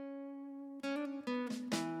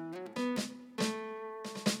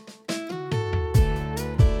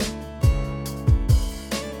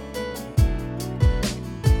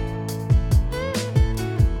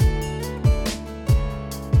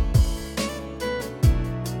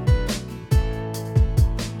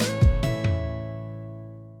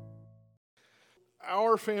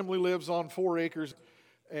our family lives on 4 acres,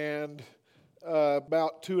 and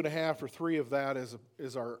about 2.5 or 3 of that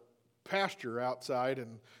is our pasture outside,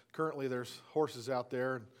 and currently there's horses out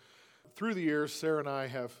there. And through the years, Sarah and I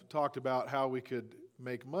have talked about how we could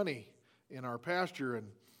make money in our pasture, and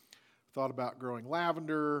thought about growing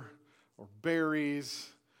lavender or berries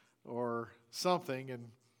or something. And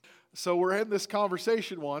so we're in this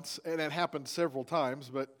conversation once, and it happened several times,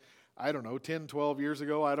 but I don't know, 10, 12 years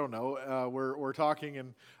ago, I don't know. We're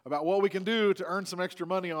talking about what we can do to earn some extra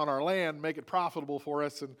money on our land, make it profitable for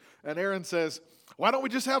us. And Aaron says, why don't we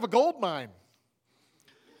just have a gold mine?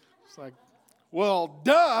 It's like, well,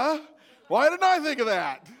 duh. Why didn't I think of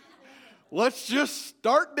that? Let's just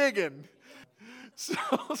start digging. So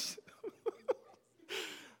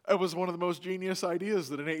it was one of the most genius ideas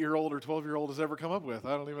that an 8-year-old or 12-year-old has ever come up with.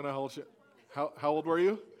 I don't even know how old how old were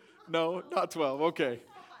you? No, not 12.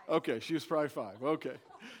 Okay, she was probably 5. Okay.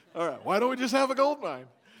 All right, why don't we just have a gold mine?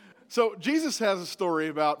 So Jesus has a story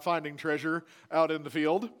about finding treasure out in the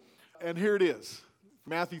field, and here it is.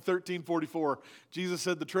 Matthew 13:44. Jesus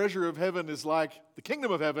said, the treasure of heaven is like, the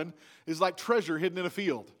kingdom of heaven is like treasure hidden in a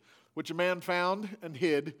field, which a man found and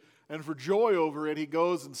hid, and for joy over it, he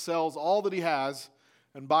goes and sells all that he has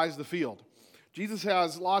and buys the field. Jesus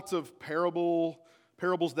has lots of parables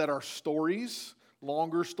that are stories,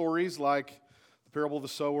 longer stories, like the parable of the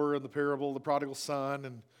sower and the parable of the prodigal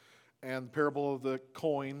son and the parable of the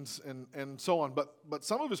coins and so on. But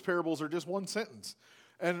some of his parables are just one sentence.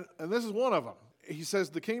 And this is one of them. He says,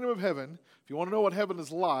 the kingdom of heaven, if you want to know what heaven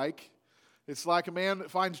is like, it's like a man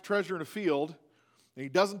that finds treasure in a field, and he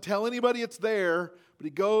doesn't tell anybody it's there, but he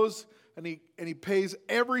goes and he pays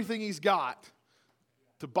everything he's got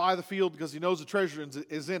to buy the field because he knows the treasure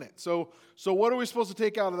is in it. So what are we supposed to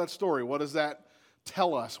take out of that story? What does that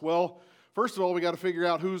tell us? Well, first of all, we got to figure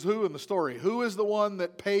out who's who in the story. Who is the one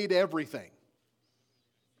that paid everything?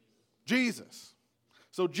 Jesus.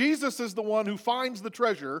 So Jesus is the one who finds the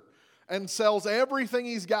treasure and sells everything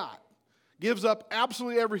he's got, gives up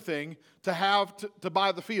absolutely everything to have to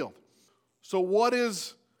buy the field. So what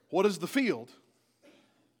is the field?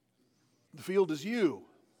 The field is you.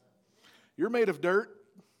 You're made of dirt.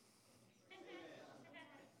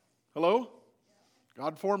 Hello?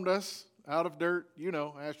 God formed us out of dirt,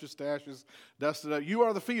 ashes to ashes, dust to dust. You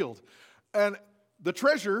are the field. And the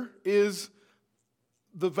treasure is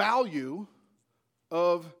the value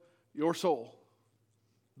of your soul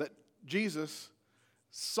that Jesus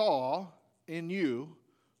saw in you,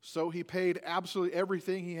 so he paid absolutely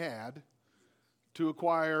everything he had to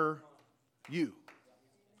acquire you.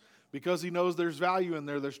 Because he knows there's value in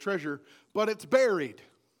there, there's treasure, but it's buried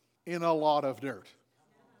in a lot of dirt.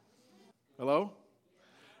 Hello?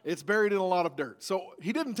 It's buried in a lot of dirt. So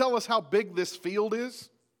he didn't tell us how big this field is.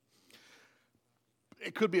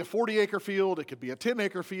 It could be a 40-acre field. It could be a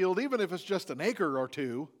 10-acre field. Even if it's just an acre or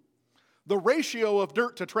two, the ratio of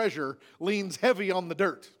dirt to treasure leans heavy on the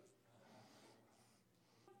dirt.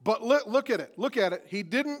 But look at it. Look at it. He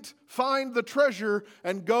didn't find the treasure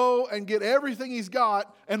and go and get everything he's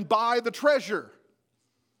got and buy the treasure.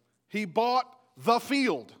 He bought the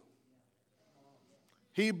field.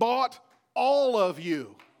 He bought all of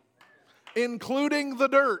you, including the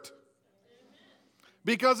dirt,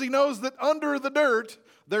 because he knows that under the dirt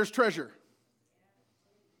there's treasure.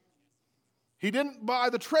 He didn't buy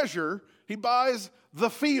the treasure, he buys the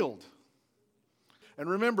field. And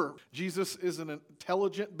remember, Jesus is an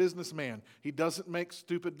intelligent businessman. He doesn't make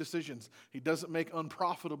stupid decisions. He doesn't make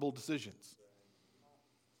unprofitable decisions.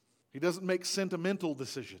 He doesn't make sentimental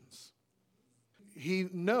decisions. He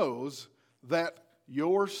knows that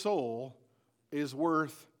your soul is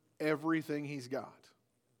worth everything he's got.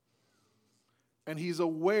 And he's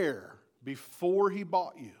aware before he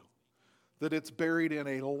bought you that it's buried in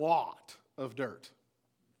a lot of dirt.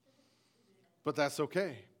 But that's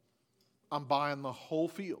okay. I'm buying the whole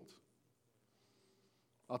field.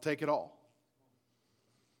 I'll take it all.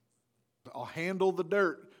 I'll handle the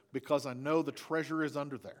dirt because I know the treasure is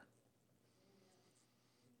under there.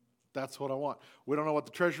 That's what I want. We don't know what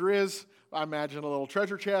the treasure is. I imagine a little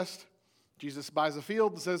treasure chest. Jesus buys a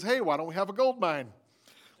field and says, hey, why don't we have a gold mine?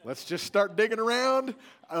 Let's just start digging around.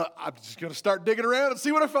 I'm just going to start digging around and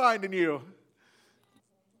see what I find in you.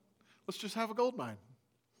 Let's just have a gold mine.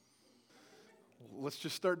 Let's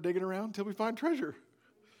just start digging around until we find treasure.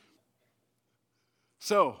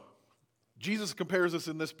 So, Jesus compares us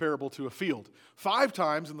in this parable to a field. 5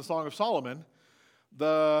 times in the Song of Solomon,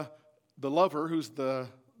 the lover, who's the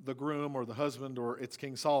groom or the husband, or it's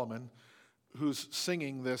King Solomon, who's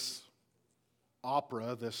singing this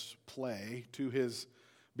opera, this play, to his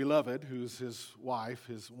beloved, who's his wife,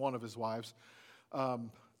 one of his wives.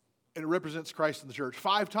 and it represents Christ in the church.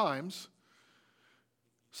 5 times,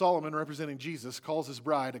 Solomon, representing Jesus, calls his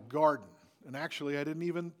bride a garden. And actually, I didn't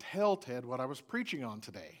even tell Ted what I was preaching on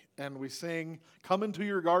today. And we sing, "Come into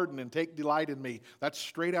your garden and take delight in me." That's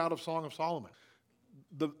straight out of Song of Solomon.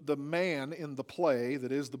 The man in the play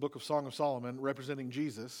that is the book of Song of Solomon, representing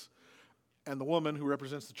Jesus, and the woman who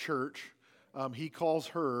represents the church, he calls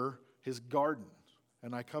her his garden.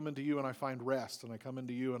 And I come into you and I find rest, and I come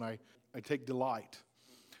into you and I take delight.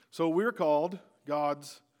 So we're called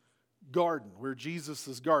God's garden. We're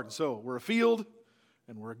Jesus' garden. So we're a field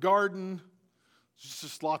and we're a garden. It's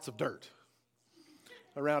just lots of dirt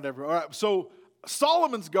around everywhere. All right, so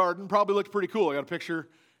Solomon's garden probably looks pretty cool. I got a picture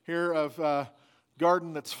here of a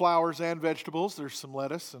garden that's flowers and vegetables. There's some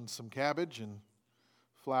lettuce and some cabbage and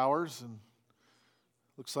flowers, and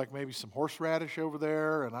looks like maybe some horseradish over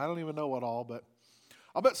there, and I don't even know what all, but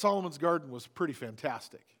I'll bet Solomon's garden was pretty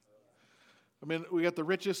fantastic. I mean, we got the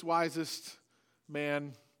richest, wisest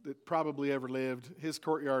man that probably ever lived. His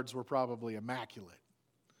courtyards were probably immaculate.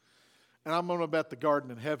 And I'm going to bet the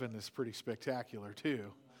garden in heaven is pretty spectacular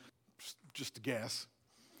too. Just a guess.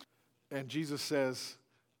 And Jesus says,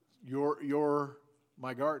 you're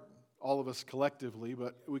my garden. All of us collectively,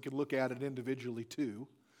 but we can look at it individually too,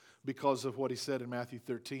 because of what he said in Matthew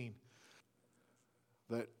 13.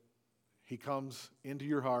 That he comes into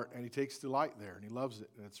your heart and he takes delight there and he loves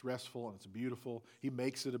it and it's restful and it's beautiful. He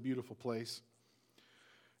makes it a beautiful place.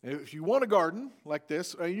 And if you want a garden like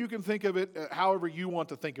this, you can think of it however you want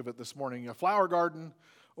to think of it this morning. A flower garden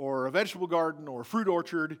or a vegetable garden or a fruit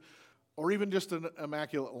orchard or even just an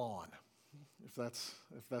immaculate lawn. If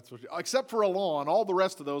that's what except for a lawn, all the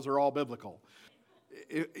rest of those are all biblical.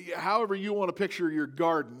 However you want to picture your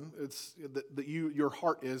garden, it's that your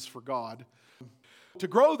heart is for God. To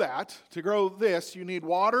grow this, you need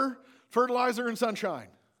water, fertilizer, and sunshine.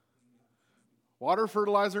 Water,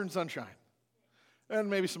 fertilizer, and sunshine. And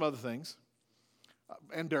maybe some other things.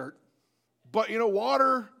 And dirt. But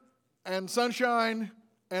water and sunshine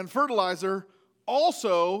and fertilizer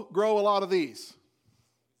also grow a lot of these.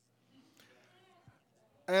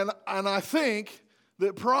 And I think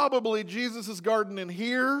that probably Jesus' garden in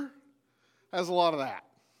here has a lot of that.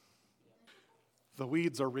 The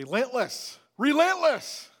weeds are relentless.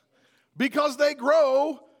 Relentless. Because they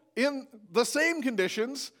grow in the same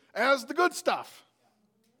conditions as the good stuff.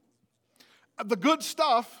 The good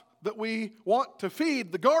stuff that we want to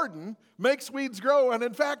feed the garden makes weeds grow. And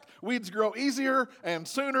in fact, weeds grow easier and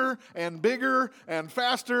sooner and bigger and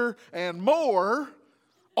faster and more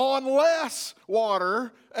on less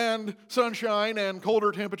water and sunshine and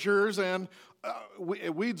colder temperatures. And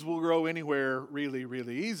weeds will grow anywhere really,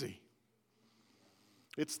 really easy.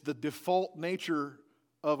 It's the default nature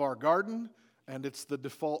of our garden, and it's the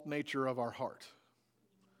default nature of our heart.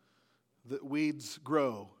 That weeds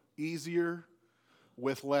grow easier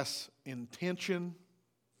with less intention.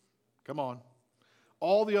 Come on.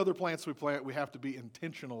 All the other plants we plant, we have to be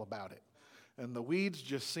intentional about it. And the weeds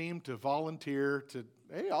just seem to volunteer to,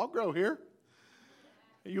 hey, I'll grow here.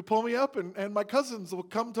 You pull me up and my cousins will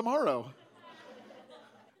come tomorrow.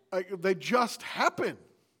 They just happen.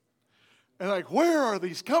 And where are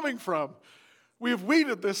these coming from? We have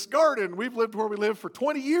weeded this garden. We've lived where we live for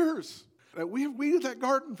 20 years. We have weeded that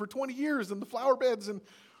garden for 20 years and the flower beds. And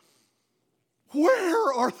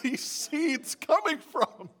where are these seeds coming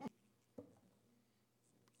from?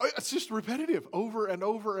 It's just repetitive over and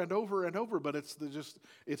over and over and over, but it's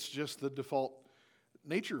just the default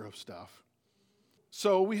nature of stuff.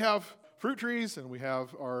 So we have fruit trees and we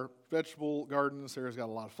have our vegetable gardens. Sarah's got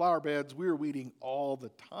a lot of flower beds. We're weeding all the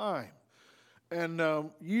time. And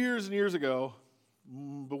years and years ago,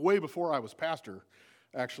 way before I was pastor,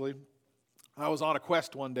 actually, I was on a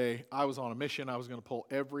quest one day. I was on a mission. I was going to pull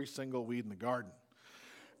every single weed in the garden.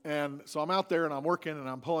 And so I'm out there and I'm working and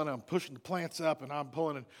I'm pushing the plants up and I'm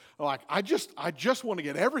pulling and I just want to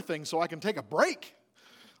get everything so I can take a break.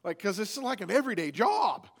 Because it's like an everyday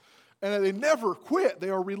job. And they never quit. They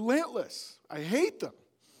are relentless. I hate them.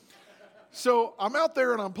 So I'm out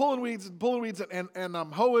there and I'm pulling weeds and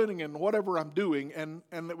I'm hoeing and whatever I'm doing. And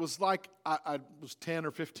it was like I was 10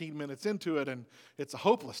 or 15 minutes into it and it's a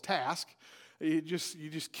hopeless task. You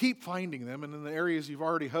just keep finding them. And in the areas you've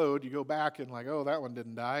already hoed, you go back and oh, that one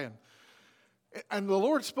didn't die. And the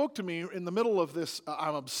Lord spoke to me in the middle of this.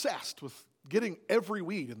 I'm obsessed with getting every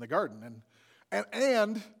weed in the garden.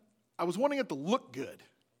 And I was wanting it to look good.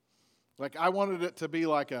 I wanted it to be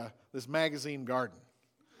like this magazine garden.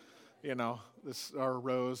 Our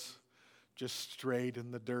rows just straight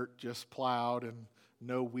and the dirt just plowed and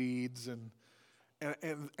no weeds. And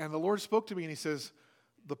the Lord spoke to me and he says,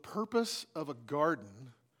 the purpose of a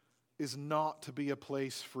garden is not to be a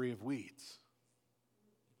place free of weeds.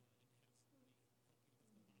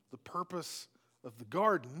 The purpose of the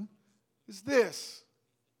garden is this.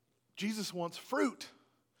 Jesus wants fruit,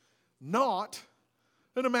 not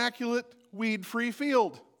an immaculate, weed-free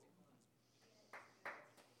field.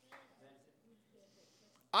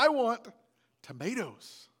 I want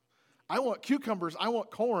tomatoes. I want cucumbers. I want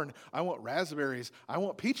corn. I want raspberries. I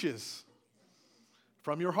want peaches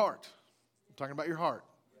from your heart. I'm talking about your heart.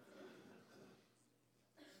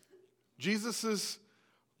 Jesus'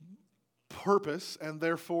 purpose, and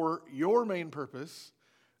therefore your main purpose,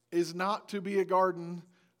 is not to be a garden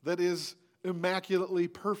that is immaculately,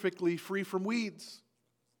 perfectly free from weeds.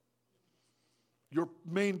 Your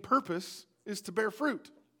main purpose is to bear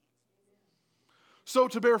fruit. So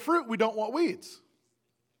to bear fruit, we don't want weeds.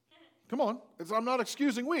 Come on. I'm not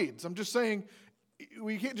excusing weeds. I'm just saying,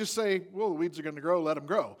 we can't just say, well, the weeds are going to grow, let them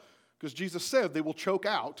grow. Because Jesus said they will choke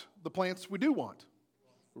out the plants we do want.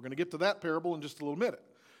 We're going to get to that parable in just a little minute.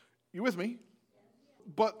 You with me?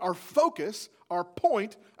 But our focus, our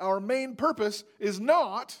point, our main purpose is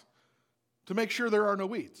not to make sure there are no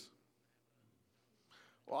weeds.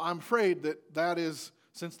 Well, I'm afraid that is,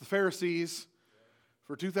 since the Pharisees,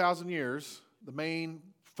 for 2,000 years, the main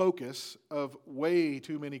focus of way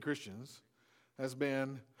too many Christians has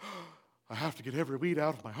been, I have to get every weed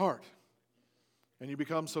out of my heart. And you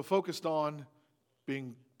become so focused on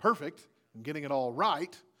being perfect and getting it all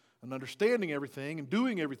right and understanding everything and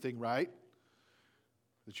doing everything right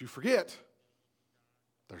that you forget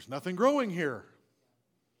there's nothing growing here.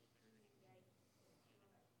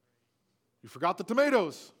 You forgot the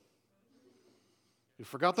tomatoes. You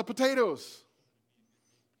forgot the potatoes.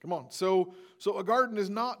 Come on. So a garden is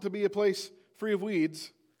not to be a place free of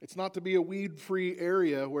weeds. It's not to be a weed-free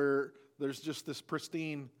area where there's just this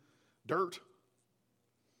pristine dirt.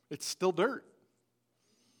 It's still dirt.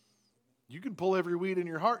 You can pull every weed in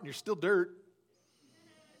your heart and you're still dirt.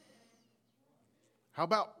 How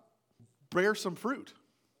about bear some fruit?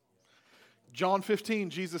 John 15,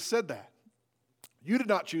 Jesus said that. You did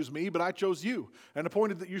not choose me, but I chose you and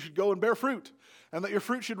appointed that you should go and bear fruit, and that your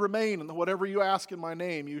fruit should remain, and that whatever you ask in my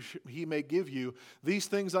name, he may give you. These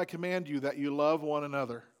things I command you, that you love one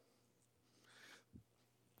another.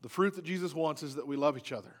 The fruit that Jesus wants is that we love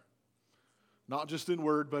each other. Not just in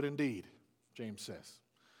word, but in deed, James says.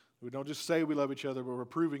 We don't just say we love each other, but we're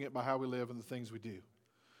proving it by how we live and the things we do.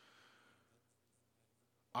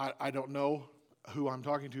 I don't know who I'm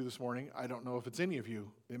talking to this morning. I don't know if it's any of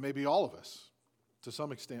you. It may be all of us to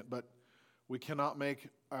some extent, but we cannot make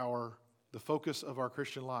the focus of our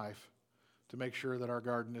Christian life to make sure that our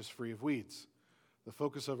garden is free of weeds. The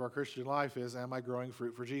focus of our Christian life is, am I growing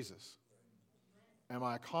fruit for Jesus? Am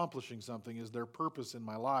I accomplishing something? Is there purpose in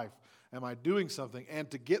my life? Am I doing something? And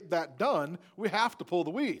to get that done, we have to pull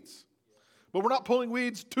the weeds. But we're not pulling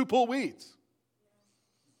weeds to pull weeds.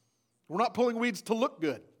 We're not pulling weeds to look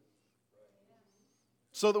good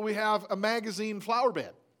so that we have a magazine flower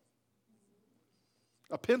bed,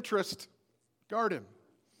 a Pinterest garden.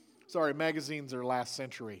 Sorry, magazines are last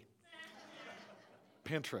century.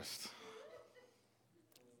 Pinterest.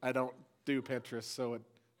 I don't do Pinterest, so it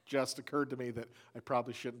just occurred to me that I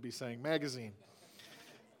probably shouldn't be saying magazine.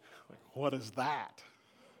 What is that?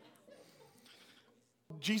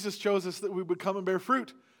 Jesus chose us that we would come and bear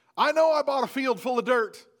fruit. I know I bought a field full of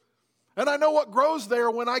dirt. And I know what grows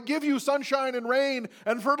there when I give you sunshine and rain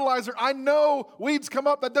and fertilizer. I know weeds come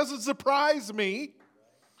up. That doesn't surprise me.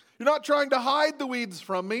 You're not trying to hide the weeds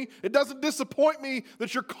from me. It doesn't disappoint me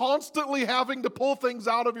that you're constantly having to pull things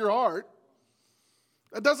out of your heart.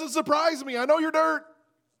 It doesn't surprise me. I know you're dirt.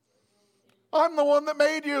 I'm the one that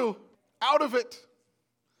made you out of it.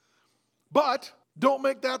 But don't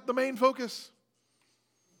make that the main focus.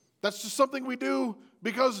 That's just something we do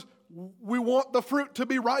because we want the fruit to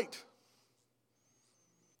be right.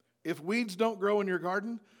 If weeds don't grow in your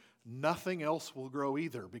garden, nothing else will grow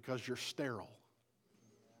either because you're sterile.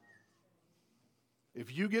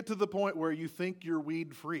 If you get to the point where you think you're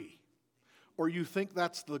weed-free, or you think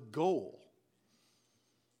that's the goal,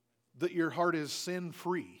 that your heart is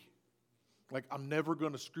sin-free, like I'm never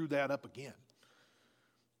going to screw that up again,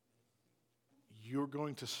 you're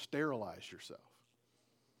going to sterilize yourself.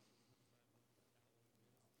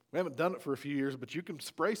 We haven't done it for a few years, but you can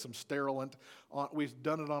spray some sterilant. We've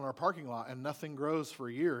done it on our parking lot, and nothing grows for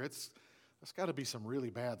a year. That's got to be some really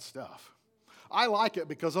bad stuff. I like it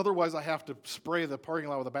because otherwise I have to spray the parking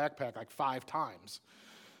lot with a backpack like 5 times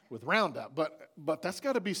with Roundup. But that's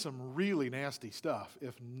got to be some really nasty stuff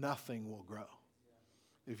if nothing will grow.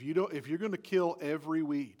 If you're going to kill every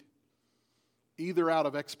weed, either out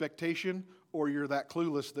of expectation or you're that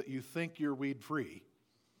clueless that you think you're weed free,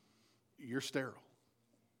 you're sterile.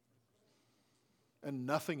 And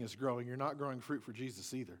nothing is growing. You're not growing fruit for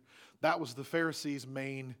Jesus either. That was the Pharisees'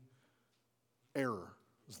 main error.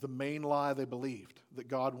 It was the main lie they believed, that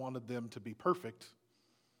God wanted them to be perfect.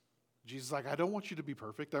 Jesus is like, I don't want you to be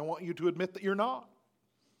perfect. I want you to admit that you're not.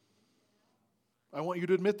 I want you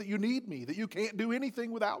to admit that you need me, that you can't do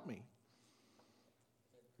anything without me.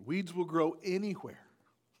 Weeds will grow anywhere,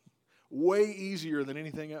 way easier than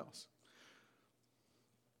anything else.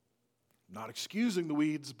 Not excusing the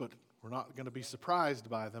weeds, but we're not going to be surprised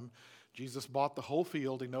by them. Jesus bought the whole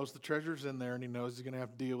field. He knows the treasure's in there, and he knows he's going to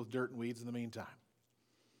have to deal with dirt and weeds in the meantime.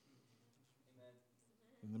 Amen.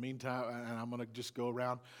 In the meantime, and I'm going to just go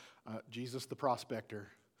around, Jesus the prospector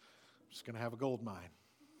is going to have a gold mine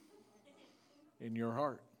in your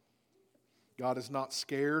heart. God is not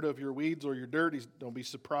scared of your weeds or your dirt. Don't be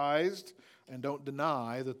surprised, and don't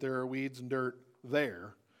deny that there are weeds and dirt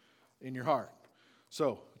there in your heart.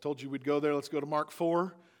 So, I told you we'd go there. Let's go to Mark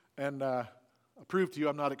 4. And I prove to you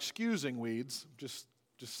I'm not excusing weeds, just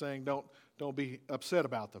saying don't be upset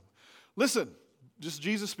about them. Listen, just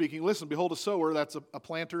Jesus speaking, listen, behold a sower, that's a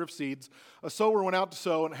planter of seeds. A sower went out to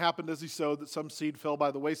sow, and it happened as he sowed that some seed fell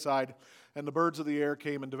by the wayside, and the birds of the air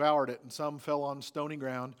came and devoured it. And some fell on stony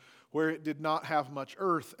ground, where it did not have much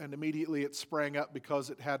earth, and immediately it sprang up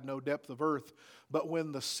because it had no depth of earth. But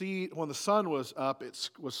when the sun was up, it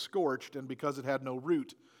was scorched, and because it had no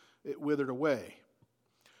root, it withered away.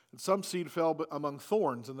 And some seed fell among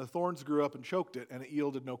thorns, and the thorns grew up and choked it, and it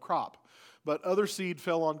yielded no crop. But other seed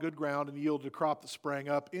fell on good ground and yielded a crop that sprang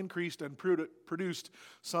up, increased, and produced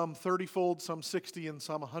some 30-fold, some 60, and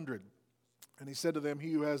some 100. And he said to them,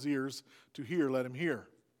 he who has ears to hear, let him hear.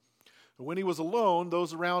 And when he was alone,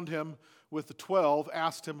 those around him with the 12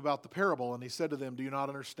 asked him about the parable. And he said to them, do you not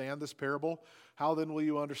understand this parable? How then will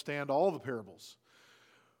you understand all the parables?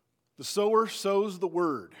 The sower sows the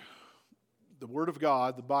word. The Word of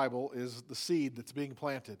God, the Bible, is the seed that's being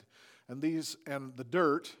planted. And the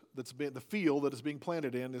dirt, the field that is being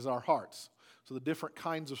planted in, is our hearts. So the different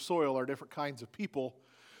kinds of soil are different kinds of people.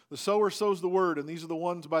 The sower sows the word, and these are the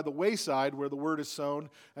ones by the wayside where the word is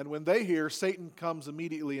sown. And when they hear, Satan comes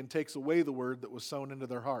immediately and takes away the word that was sown into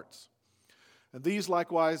their hearts. And these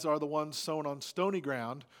likewise are the ones sown on stony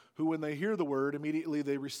ground, who when they hear the word, immediately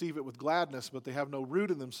they receive it with gladness, but they have no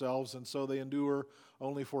root in themselves, and so they endure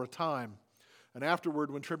only for a time. And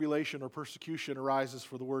afterward, when tribulation or persecution arises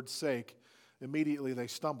for the word's sake, immediately they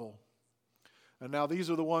stumble. And now these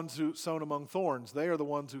are the ones who sown among thorns. They are the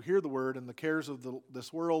ones who hear the word, and the cares of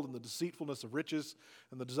this world and the deceitfulness of riches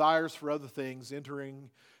and the desires for other things entering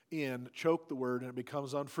in choke the word, and it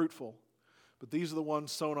becomes unfruitful. But these are the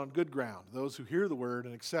ones sown on good ground, those who hear the word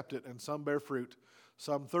and accept it, and some bear fruit,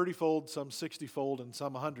 some 30-fold, some 60-fold, and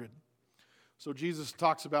some 100. So Jesus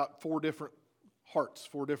talks about 4 different hearts,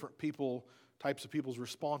 4 different types of people's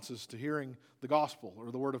responses to hearing the gospel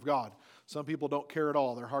or the word of God. Some people don't care at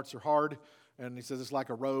all. Their hearts are hard, and he says it's like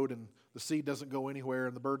a road, and the seed doesn't go anywhere,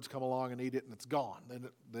 and the birds come along and eat it, and it's gone.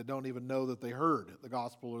 They don't even know that they heard the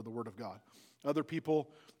gospel or the word of God. Other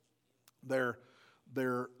people, their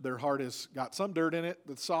heart has got some dirt in it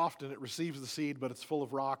that's soft, and it receives the seed, but it's full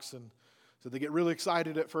of rocks, and so they get really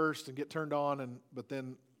excited at first and get turned on, but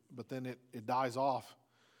then it dies off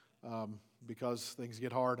because things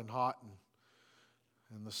get hard and hot,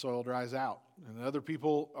 and the soil dries out. And other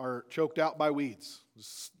people are choked out by weeds.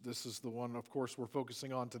 This is the one, of course, we're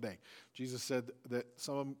focusing on today. Jesus said that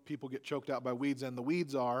some people get choked out by weeds, and the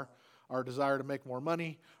weeds are our desire to make more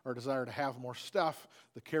money, our desire to have more stuff,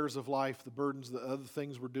 the cares of life, the burdens, the other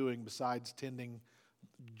things we're doing besides tending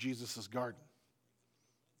Jesus' garden.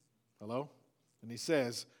 Hello? And he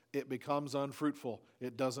says, it becomes unfruitful.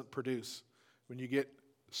 It doesn't produce. When you get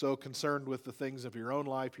so concerned with the things of your own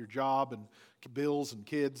life, your job and bills and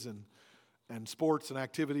kids and sports and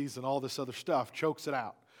activities and all this other stuff, chokes it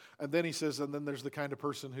out. And then he says, and then there's the kind of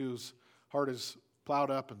person whose heart is plowed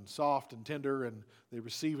up and soft and tender, and they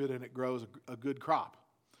receive it and it grows a good crop.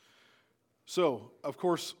 So, of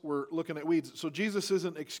course, we're looking at weeds. So Jesus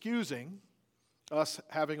isn't excusing us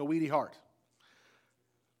having a weedy heart.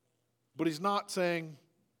 But he's not saying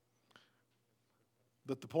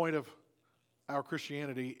that the point of our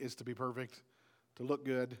Christianity is to be perfect, to look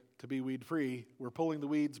good, to be weed-free. We're pulling the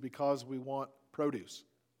weeds because we want produce.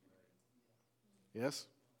 Yes?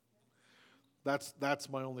 That's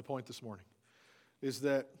my only point this morning, is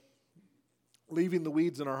that leaving the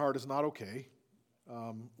weeds in our heart is not okay.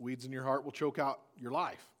 Weeds in your heart will choke out your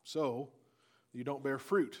life, so you don't bear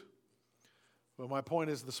fruit. But my point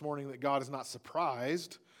is this morning that God is not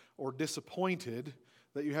surprised or disappointed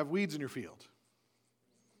that you have weeds in your field.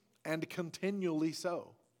 And continually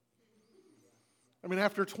so. I mean,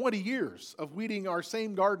 after 20 years of weeding our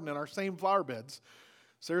same garden and our same flower beds,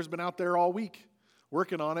 Sarah's been out there all week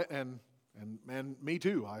working on it, and me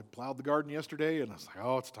too. I plowed the garden yesterday, and I was like,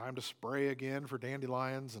 oh, it's time to spray again for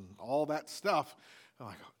dandelions and all that stuff. I'm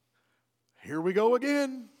like, here we go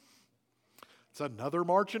again. It's another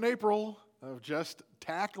March and April of just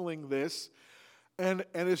tackling this. And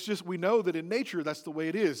it's just, we know that in nature that's the way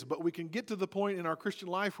it is. But we can get to the point in our Christian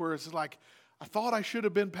life where it's like, I thought I should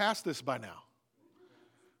have been past this by now.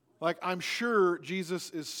 Like, I'm sure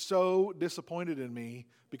Jesus is so disappointed in me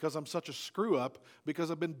because I'm such a screw up,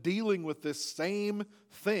 because I've been dealing with this same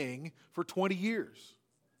thing for 20 years.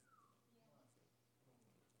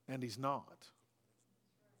 And he's not.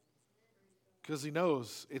 Because he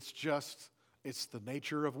knows it's the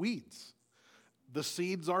nature of weeds. The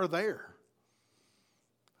seeds are there.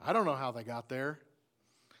 I don't know how they got there,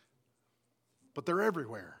 but they're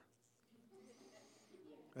everywhere.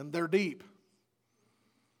 And they're deep.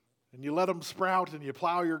 And you let them sprout, and you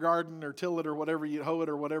plow your garden or till it or whatever, you hoe it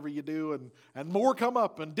or whatever you do, and more come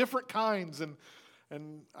up, and different kinds. And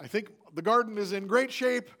I think the garden is in great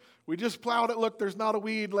shape. We just plowed it. Look, there's not a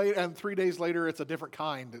weed. And 3 days later, it's a different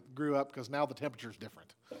kind that grew up because now the temperature's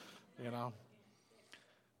different. You know?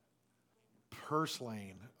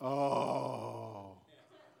 Purslane. Oh.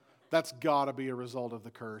 That's got to be a result of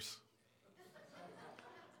the curse.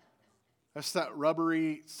 That's that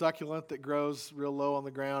rubbery succulent that grows real low on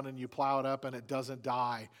the ground, and you plow it up and it doesn't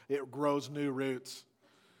die. It grows new roots.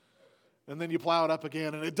 And then you plow it up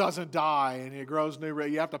again and it doesn't die, and it grows new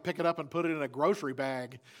roots. You have to pick it up and put it in a grocery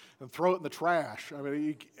bag and throw it in the trash. I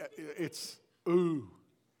mean, it's, ooh.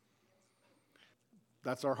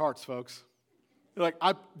 That's our hearts, folks. You're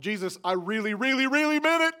like, Jesus, I really, really, really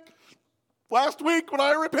meant it last week when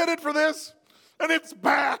I repented for this, and it's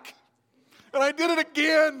back. And I did it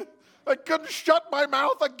again. I couldn't shut my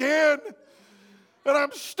mouth again. And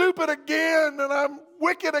I'm stupid again, and I'm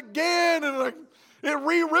wicked again, and it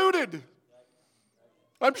re-rooted.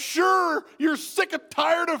 I'm sure you're sick and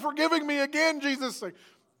tired of forgiving me again, Jesus. Like,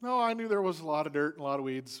 no, I knew there was a lot of dirt and a lot of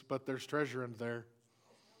weeds, but there's treasure in there.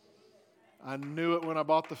 I knew it when I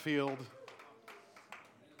bought the field.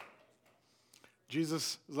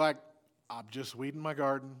 Jesus is like, I'm just weeding my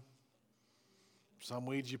garden. Some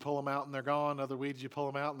weeds you pull them out and they're gone. Other weeds you pull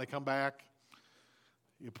them out and they come back.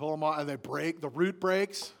 You pull them out and they break. The root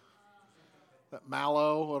breaks. That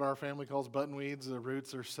mallow, what our family calls button weeds, the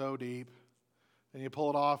roots are so deep. And you pull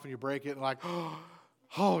it off and you break it and like,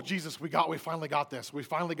 oh, Jesus, we finally got this. We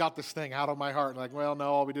finally got this thing out of my heart. And like, well,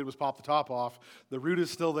 no, all we did was pop the top off. The root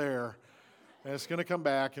is still there. And it's going to come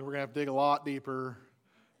back, and we're going to have to dig a lot deeper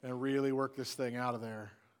and really work this thing out of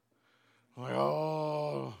there. I'm like,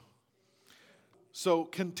 oh. So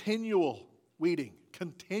continual weeding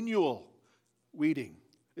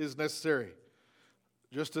is necessary.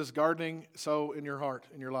 Just as gardening, so in your heart,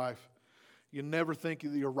 in your life. You never think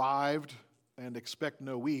you arrived and expect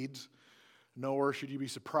no weeds, nor should you be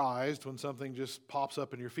surprised when something just pops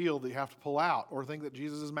up in your field that you have to pull out, or think that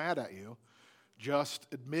Jesus is mad at you. Just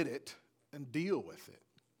admit it and deal with it.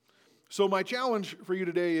 So my challenge for you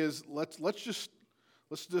today is let's just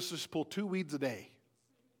pull 2 weeds a day.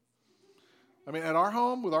 I mean, at our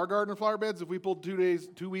home with our garden and flower beds, if we pulled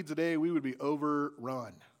 2 weeds a day, we would be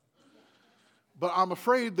overrun. But I'm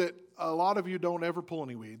afraid that a lot of you don't ever pull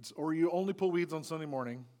any weeds, or you only pull weeds on Sunday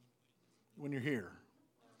morning when you're here.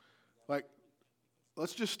 Like,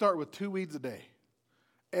 let's just start with 2 weeds a day.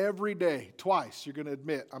 Every day, twice, you're going to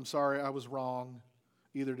admit, I'm sorry, I was wrong,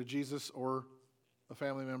 either to Jesus or a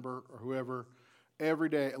family member or whoever. Every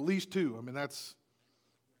day, at least 2. I mean, that's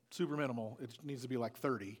super minimal. It needs to be like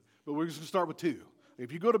 30. But we're just going to start with 2.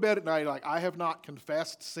 If you go to bed at night, like, I have not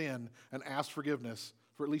confessed sin and asked forgiveness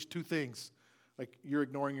for at least 2 things, like, you're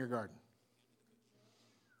ignoring your garden.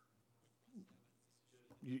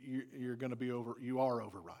 You're going to be you are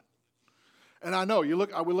overrun. And I know, we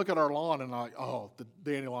look at our lawn and like, oh, the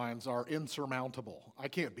dandelions are insurmountable. I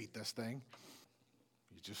can't beat this thing.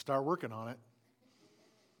 You just start working on it.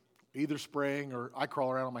 Either spraying, or I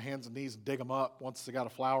crawl around on my hands and knees and dig them up. Once they got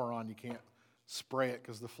a flower on, you can't spray it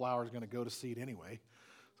because the flower is going to go to seed anyway.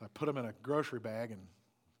 So I put them in a grocery bag and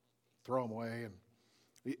throw them away. And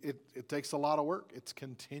it takes a lot of work. It's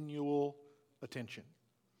continual attention.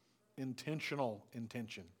 Intentional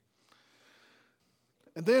intention.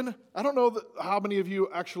 And then, I don't know how many of you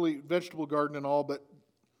actually vegetable garden and all, but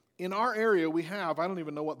in our area we have, I don't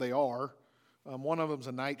even know what they are. One of them's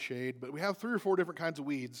a nightshade, but we have 3 or 4 different kinds of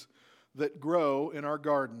weeds that grow in our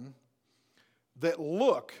garden that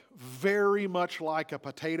look very much like a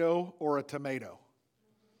potato or a tomato.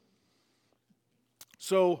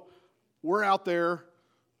 So we're out there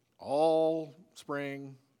all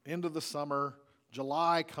spring, into the summer,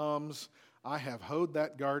 July comes. I have hoed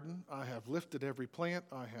that garden. I have lifted every plant.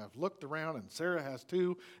 I have looked around, and Sarah has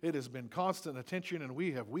too. It has been constant attention, and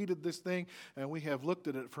we have weeded this thing, and we have looked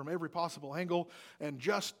at it from every possible angle. And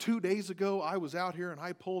just 2 days ago, I was out here, and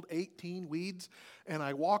I pulled 18 weeds, and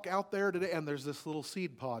I walk out there today, and there's this little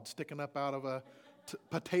seed pod sticking up out of a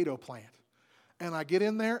potato plant. And I get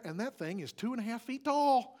in there, and that thing is 2.5 feet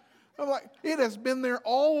tall. I'm like, it has been there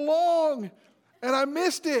all along, and I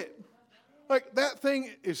missed it. Like, that thing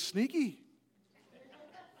is sneaky.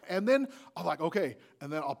 And then I'm like, okay.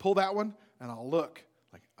 And then I'll pull that one and I'll look.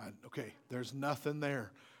 Like, okay, there's nothing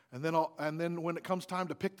there. And then when it comes time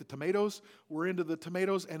to pick the tomatoes, we're into the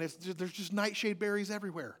tomatoes, and there's just nightshade berries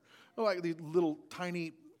everywhere. Like these little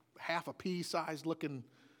tiny half a pea sized looking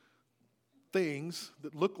things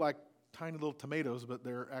that look like tiny little tomatoes, but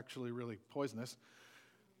they're actually really poisonous.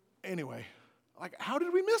 Anyway, like, how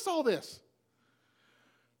did we miss all this?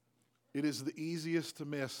 It is the easiest to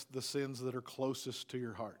miss the sins that are closest to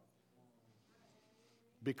your heart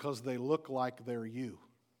because they look like they're you.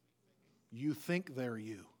 You think they're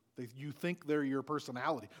you. You think they're your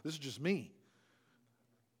personality. This is just me.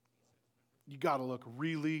 You got to look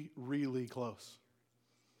really, really close,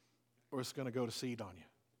 or it's going to go to seed on you.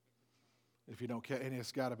 If you don't care, and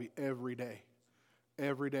it's got to be every day.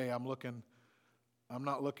 Every day I'm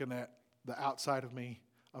not looking at the outside of me.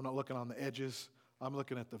 I'm not looking on the edges. I'm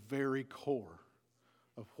looking at the very core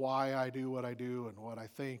of why I do what I do and what I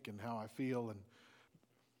think and how I feel. And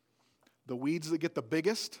the weeds that get the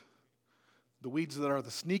biggest, the weeds that are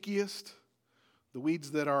the sneakiest, the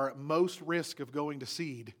weeds that are at most risk of going to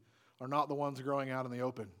seed are not the ones growing out in the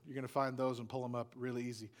open. You're going to find those and pull them up really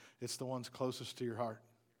easy. It's the ones closest to your heart.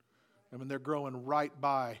 I mean, they're growing right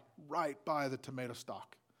by the tomato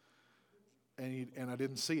stalk. And I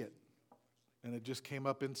didn't see it. And it just came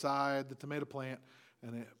up inside the tomato plant,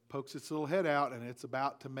 and it pokes its little head out, and it's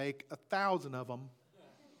about to make 1,000 of them.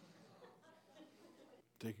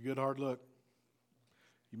 Take a good hard look.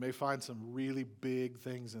 You may find some really big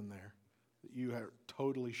things in there that you are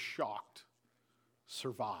totally shocked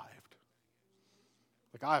survived.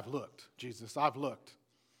 Like, I've looked, Jesus, I've looked.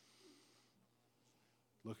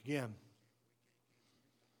 Look again.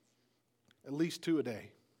 At least 2 a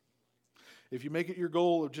day. If you make it your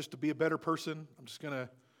goal of just to be a better person, I'm just gonna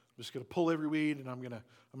pull every weed, and I'm gonna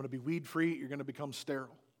be weed free. You're gonna become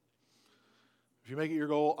sterile. If you make it your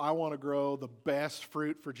goal, I want to grow the best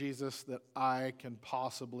fruit for Jesus that I can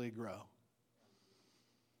possibly grow.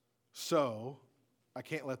 So I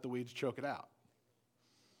can't let the weeds choke it out.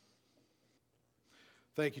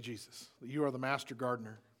 Thank you, Jesus, that you are the master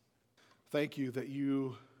gardener. Thank you that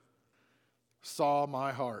you saw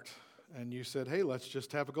my heart and you said, hey, let's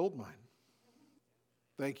just have a gold mine.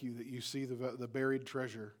 Thank you that you see the buried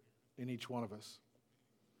treasure in each one of us.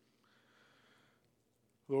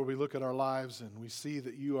 Lord, we look at our lives and we see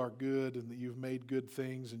that you are good and that you've made good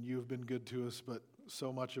things and you've been good to us, but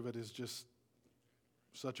so much of it is just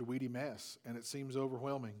such a weedy mess, and it seems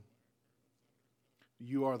overwhelming.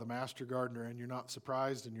 You are the master gardener, and you're not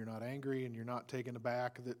surprised and you're not angry and you're not taken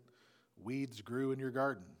aback that weeds grew in your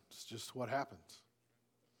garden. It's just what happens.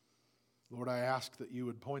 Lord, I ask that you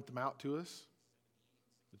would point them out to us,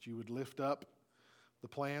 that you would lift up the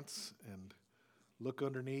plants and look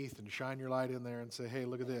underneath and shine your light in there and say, hey,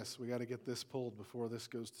 look at this. We got to get this pulled before this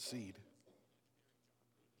goes to seed.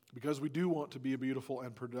 Because we do want to be a beautiful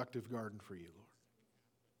and productive garden for you, Lord.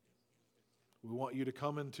 We want you to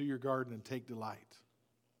come into your garden and take delight.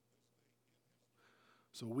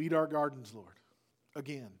 So weed our gardens, Lord,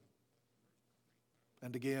 again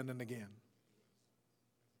and again and again.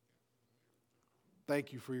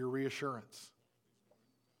 Thank you for your reassurance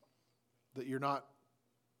that you're not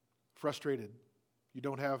frustrated. You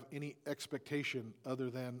don't have any expectation other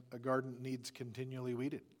than a garden needs continually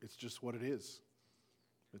weeded. It's just what it is.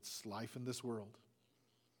 It's life in this world.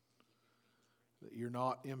 That you're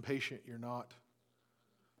not impatient. You're not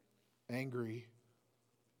angry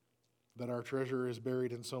that our treasure is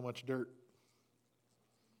buried in so much dirt.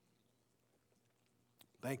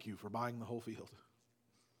 Thank you for buying the whole field,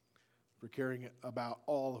 for caring about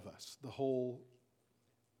all of us, the whole.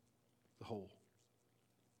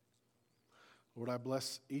 Lord, I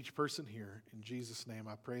bless each person here in Jesus' name.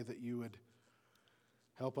 I pray that you would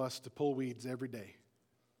help us to pull weeds every day.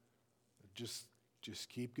 Just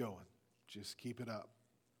keep going. Just keep it up.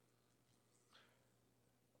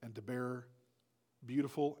 And to bear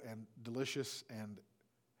beautiful and delicious and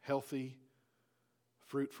healthy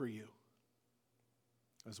fruit for you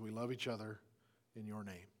as we love each other in your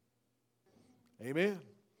name. Amen.